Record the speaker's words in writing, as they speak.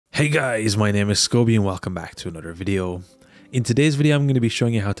Hey guys, my name is Scoby and welcome back to another video. In today's video, I'm going to be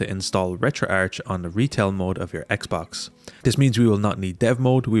showing you how to install Retroarch on the retail mode of your Xbox. This means we will not need dev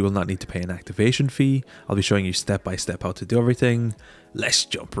mode, we will not need to pay an activation fee. I'll be showing you step by step how to do everything. Let's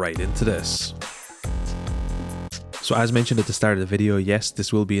jump right into this. So as mentioned at the start of the video, yes,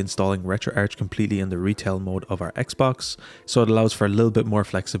 this will be installing Retroarch completely in the retail mode of our Xbox, so it allows for a little bit more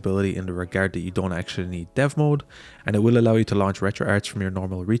flexibility in the regard that you don't actually need dev mode, and it will allow you to launch Retroarch from your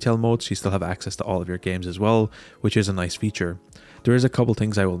normal retail mode, so you still have access to all of your games as well, which is a nice feature. There is a couple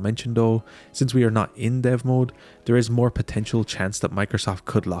things I will mention though. Since we are not in dev mode, there is more potential chance that Microsoft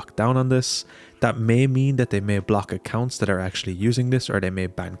could lock down on this. That may mean that they may block accounts that are actually using this, or they may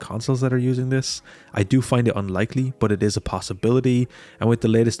ban consoles that are using this. I do find it unlikely, but it is a possibility, and with the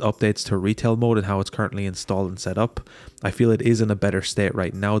latest updates to retail mode and how it's currently installed and set up, I feel it is in a better state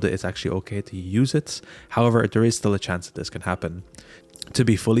right now that it's actually okay to use it. However, there is still a chance that this can happen. To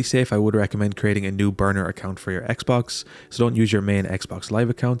be fully safe, I would recommend creating a new burner account for your Xbox. So don't use your main Xbox Live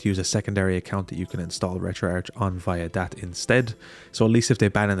account, use a secondary account that you can install Retroarch on via that instead. So at least if they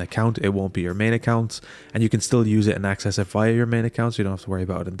ban an account, it won't be your main account, and you can still use it and access it via your main account, so you don't have to worry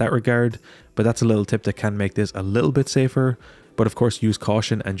about it in that regard. But that's a little tip that can make this a little bit safer. But of course, use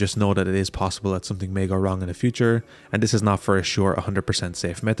caution and just know that it is possible that something may go wrong in the future, and this is not for a sure 100%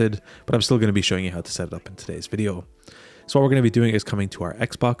 safe method, but I'm still going to be showing you how to set it up in today's video. So what we're going to be doing is coming to our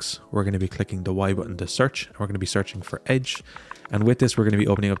Xbox, we're going to be clicking the Y button to search, and we're going to be searching for Edge. And with this, we're going to be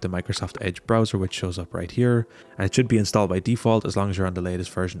opening up the Microsoft Edge browser, which shows up right here, and it should be installed by default as long as you're on the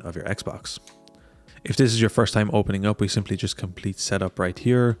latest version of your Xbox. If this is your first time opening up, we simply just complete setup right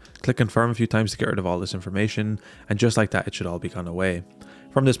here, click confirm a few times to get rid of all this information, and just like that, it should all be gone away.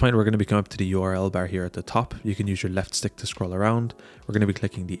 From this point, we're going to be coming up to the URL bar here at the top. You can use your left stick to scroll around. We're going to be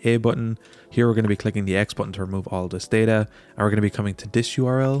clicking the A button. Here, we're going to be clicking the X button to remove all this data. And we're going to be coming to this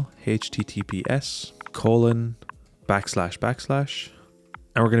URL, https://.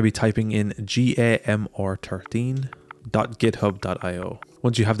 And we're going to be typing in gamr13.github.io.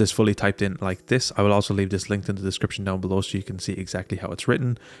 Once you have this fully typed in like this, I will also leave this linked in the description down below so you can see exactly how it's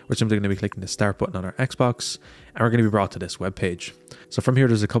written. We're simply going to be clicking the start button on our Xbox, and we're going to be brought to this web page. So from here,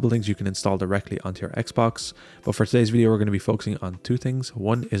 there's a couple things you can install directly onto your Xbox, but for today's video, we're going to be focusing on two things.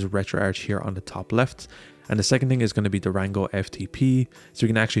 One is Retroarch here on the top left, and the second thing is going to be Durango FTP, so you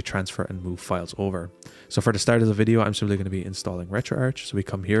can actually transfer and move files over. So for the start of the video, I'm simply going to be installing Retroarch. So we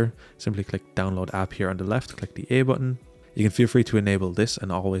come here, simply click download app here on the left, click the A button. You can feel free to enable this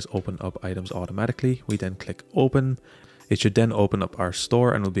and always open up items automatically. We then click open. It should then open up our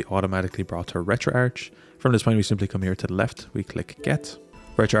store and will be automatically brought to Retroarch. From this point, we simply come here to the left, we click get.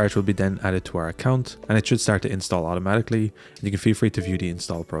 Retroarch will be then added to our account, and it should start to install automatically. And you can feel free to view the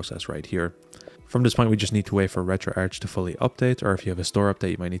install process right here. From this point, we just need to wait for Retroarch to fully update, or if you have a store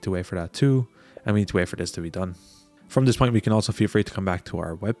update, you might need to wait for that too. And we need to wait for this to be done. From this point, we can also feel free to come back to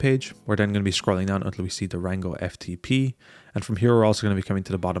our web page. We're then going to be scrolling down until we see Durango FTP. And from here, we're also going to be coming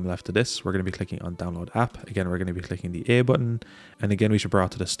to the bottom left of this. We're going to be clicking on download app. Again, we're going to be clicking the A button. And again, we should be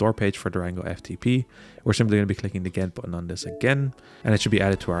brought to the store page for Durango FTP. We're simply going to be clicking the get button on this again, and it should be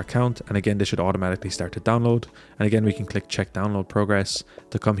added to our account. And again, this should automatically start to download. And again, we can click check download progress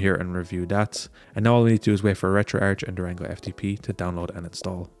to come here and review that. And now all we need to do is wait for Retroarch and Durango FTP to download and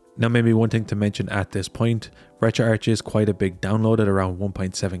install. Now, maybe one thing to mention at this point, Retroarch is quite a big download at around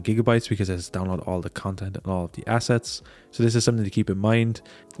 1.7 gigabytes because it has to download all the content and all of the assets. So this is something to keep in mind.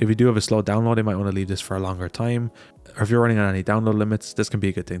 If you do have a slow download, you might want to leave this for a longer time. Or if you're running on any download limits, this can be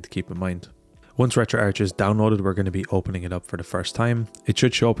a good thing to keep in mind. Once Retroarch is downloaded, we're going to be opening it up for the first time. It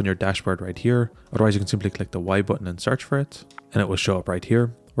should show up in your dashboard right here. Otherwise, you can simply click the Y button and search for it, and it will show up right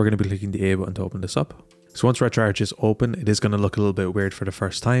here. We're going to be clicking the A button to open this up. So once Retroarch is open, it is going to look a little bit weird for the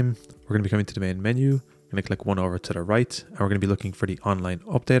first time. We're going to be coming to the main menu, going to click one over to the right, and we're going to be looking for the online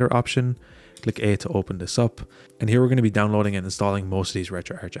updater option. Click A to open this up, and here we're going to be downloading and installing most of these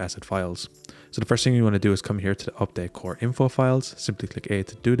Retroarch asset files. So the first thing you want to do is come here to the update core info files, simply click A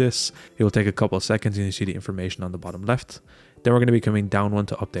to do this. It will take a couple of seconds and you see the information on the bottom left. Then we're going to be coming down one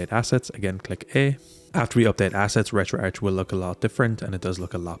to update assets, again click A. After we update assets, Retroarch will look a lot different, and it does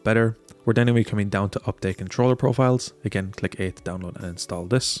look a lot better. We're then going to be coming down to update controller profiles, again click A to download and install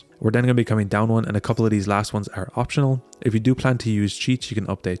this. We're then going to be coming down one, and a couple of these last ones are optional. If you do plan to use cheats, you can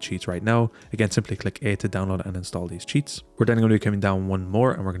update cheats right now. Again, simply click A to download and install these cheats. We're then going to be coming down one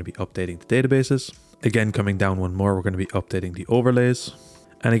more, and we're going to be updating the databases. Again, coming down one more, we're going to be updating the overlays.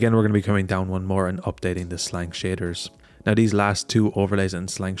 And again, we're going to be coming down one more and updating the slang shaders. Now these last two overlays and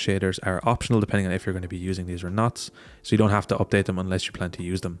slang shaders are optional depending on if you're going to be using these or not, so you don't have to update them unless you plan to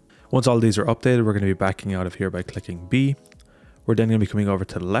use them. Once all these are updated, we're going to be backing out of here by clicking B. We're then going to be coming over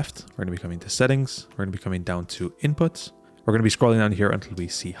to the left. We're going to be coming to settings. We're going to be coming down to inputs. We're going to be scrolling down here until we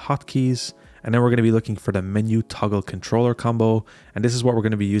see hotkeys. And then we're going to be looking for the menu toggle controller combo. And this is what we're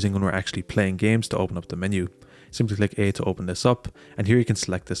going to be using when we're actually playing games to open up the menu. Simply click A to open this up. And here you can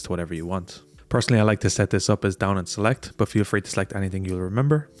select this to whatever you want. Personally, I like to set this up as down and select, but feel free to select anything you'll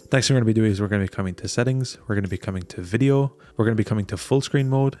remember. Next thing we're going to be doing is we're going to be coming to settings. We're going to be coming to video. We're going to be coming to full screen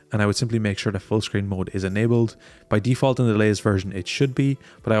mode. And I would simply make sure the full screen mode is enabled. By default in the latest version, it should be,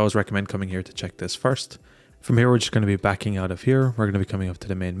 but I always recommend coming here to check this first. From here, we're just going to be backing out of here. We're going to be coming up to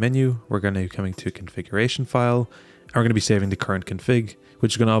the main menu. We're going to be coming to configuration file. And we're going to be saving the current config,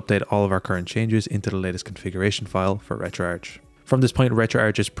 which is going to update all of our current changes into the latest configuration file for Retroarch. From this point,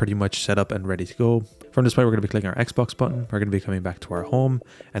 Retroarch is pretty much set up and ready to go. From this point, we're going to be clicking our Xbox button. We're going to be coming back to our home.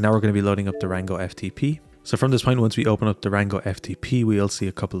 And now we're going to be loading up Durango FTP. So from this point, once we open up Durango FTP, we'll see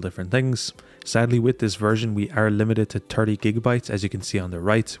a couple different things. Sadly, with this version, we are limited to 30 gigabytes. As you can see on the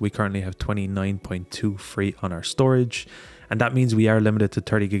right, we currently have 29.2 free on our storage. And that means we are limited to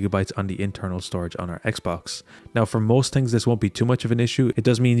 30 gigabytes on the internal storage on our Xbox. Now, for most things, this won't be too much of an issue. It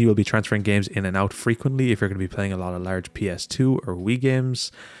does mean you will be transferring games in and out frequently if you're going to be playing a lot of large PS2 or Wii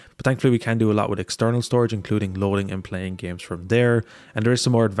games. But thankfully, we can do a lot with external storage, including loading and playing games from there. And there is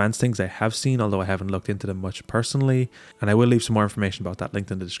some more advanced things I have seen, although I haven't looked into them much personally. And I will leave some more information about that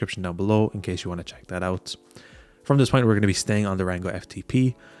linked in the description down below in case you want to check that out. From this point, we're going to be staying on Durango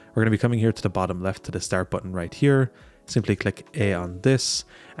FTP. We're going to be coming here to the bottom left to the start button right here. Simply click A on this,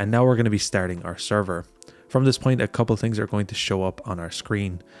 and now we're going to be starting our server. From this point, a couple things are going to show up on our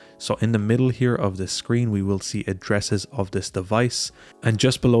screen. So in the middle here of the screen, we will see addresses of this device. And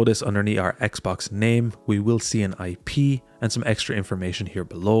just below this, underneath our Xbox name, we will see an IP and some extra information here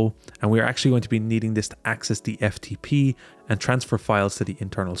below. And we are actually going to be needing this to access the FTP and transfer files to the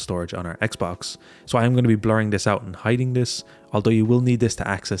internal storage on our Xbox. So I'm going to be blurring this out and hiding this, although you will need this to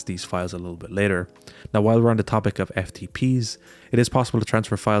access these files a little bit later. Now, while we're on the topic of FTPs, it is possible to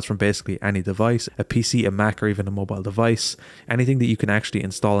transfer files from basically any device, a PC, a Mac, or even a mobile device. Anything that you can actually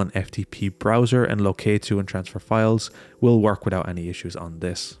install an FTP browser and locate to and transfer files will work without any issues on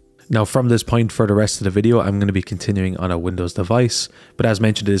this. Now, from this point for the rest of the video, I'm going to be continuing on a Windows device, but as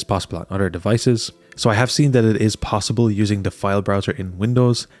mentioned, it is possible on other devices. So I have seen that it is possible using the file browser in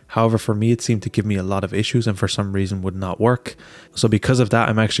Windows. However, for me, it seemed to give me a lot of issues and for some reason would not work. So because of that,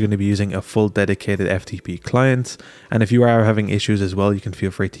 I'm actually going to be using a full dedicated FTP client. And if you are having issues as well, you can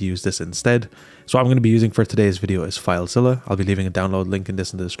feel free to use this instead. So what I'm going to be using for today's video is Filezilla. I'll be leaving a download link in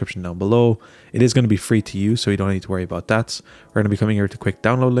this in the description down below. It is going to be free to use, so you don't need to worry about that. We're going to be coming here to quick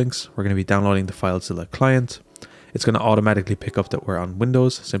download links. We're going to be downloading the Filezilla client. It's going to automatically pick up that we're on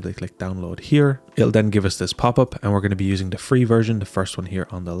Windows. Simply click download here. It'll then give us this pop-up, and we're going to be using the free version, the first one here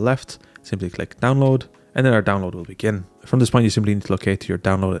on the left. Simply click download, and then our download will begin. From this point, you simply need to locate your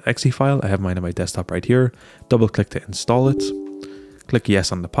downloaded exe file. I have mine on my desktop right here. Double click to install it. Click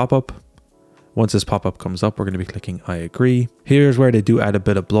yes on the pop-up. Once this pop-up comes up, we're going to be clicking I agree. Here's where they do add a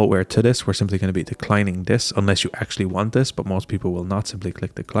bit of bloatware to this. We're simply going to be declining this unless you actually want this, but most people will not. Simply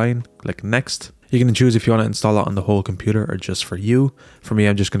click decline, click next. You can choose if you want to install it on the whole computer or just for you. For me,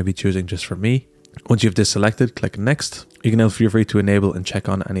 I'm just going to be choosing just for me. Once you have this selected, click next. You can now feel free to enable and check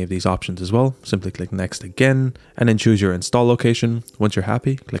on any of these options as well. Simply click next again and then choose your install location. Once you're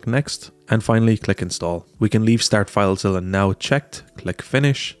happy, click next and finally click install. We can leave Start Filezilla Now checked, click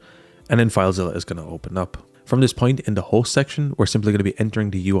finish, and then Filezilla is going to open up. From this point in the host section, we're simply going to be entering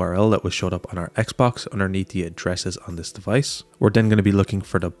the URL that was showed up on our Xbox underneath the addresses on this device. We're then going to be looking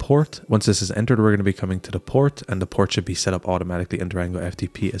for the port. Once this is entered, we're going to be coming to the port, and the port should be set up automatically in Durango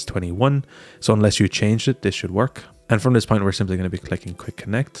FTP as 21. So unless you changed it, this should work. And from this point, we're simply going to be clicking quick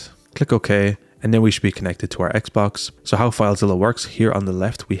connect, click OK, and then we should be connected to our Xbox. So how Filezilla works, here on the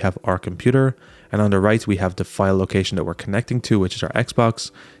left, we have our computer, and on the right, we have the file location that we're connecting to, which is our Xbox.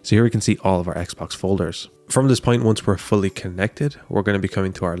 So here we can see all of our Xbox folders. From this point, once we're fully connected, we're going to be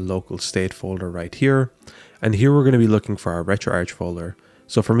coming to our local state folder right here. And here we're going to be looking for our Retroarch folder.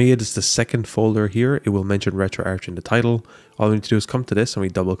 So for me, it is the second folder here. It will mention Retroarch in the title. All we need to do is come to this and we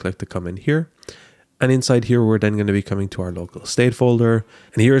double click to come in here. And inside here, we're then going to be coming to our local state folder.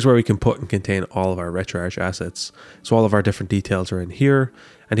 And here's where we can put and contain all of our Retroarch assets. So all of our different details are in here.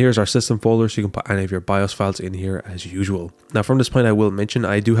 And here's our system folder, so you can put any of your BIOS files in here as usual. Now from this point I will mention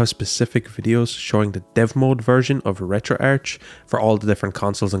I do have specific videos showing the dev mode version of Retroarch for all the different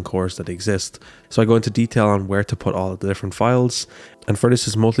consoles and cores that exist. So I go into detail on where to put all of the different files. And for this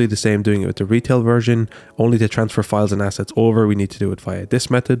is mostly the same doing it with the retail version. Only to transfer files and assets over, we need to do it via this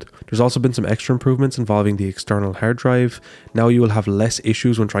method. There's also been some extra improvements involving the external hard drive. Now you will have less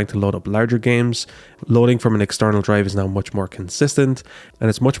issues when trying to load up larger games. Loading from an external drive is now much more consistent, and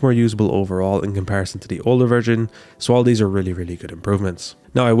it's much more usable overall in comparison to the older version. So all these are really good improvements.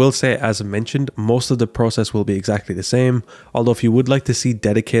 Now I will say, as mentioned, most of the process will be exactly the same, although if you would like to see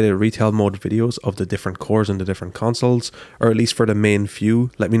dedicated retail mode videos of the different cores and the different consoles, or at least for the main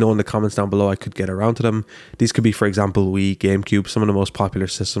few, let me know in the comments down below. I could get around to them. These could be, for example, Wii, GameCube, some of the most popular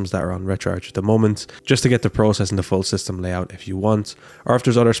systems that are on Retroarch at the moment, just to get the process and the full system layout if you want, or if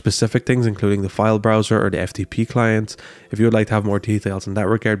there's other specific things including the file browser or the FTP client. If you would like to have more details in that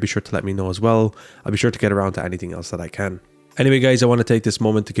regard, be sure to let me know as well. I'll be sure to get around to anything else that I can. Anyway guys, I want to take this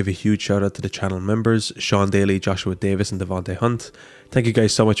moment to give a huge shout out to the channel members, Sean Daly, Joshua Davis and Devontae Hunt. Thank you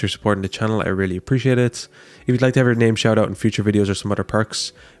guys so much for supporting the channel, I really appreciate it. If you'd like to have your name shout out in future videos or some other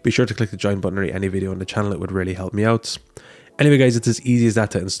perks, be sure to click the join button or any video on the channel, it would really help me out. Anyway guys, it's as easy as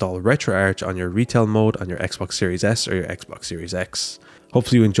that to install Retroarch on your retail mode on your Xbox Series S or your Xbox Series X.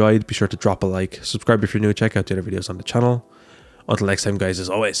 Hopefully you enjoyed, be sure to drop a like, subscribe if you're new, check out the other videos on the channel. Until next time guys, as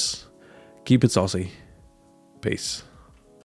always, keep it saucy. Peace.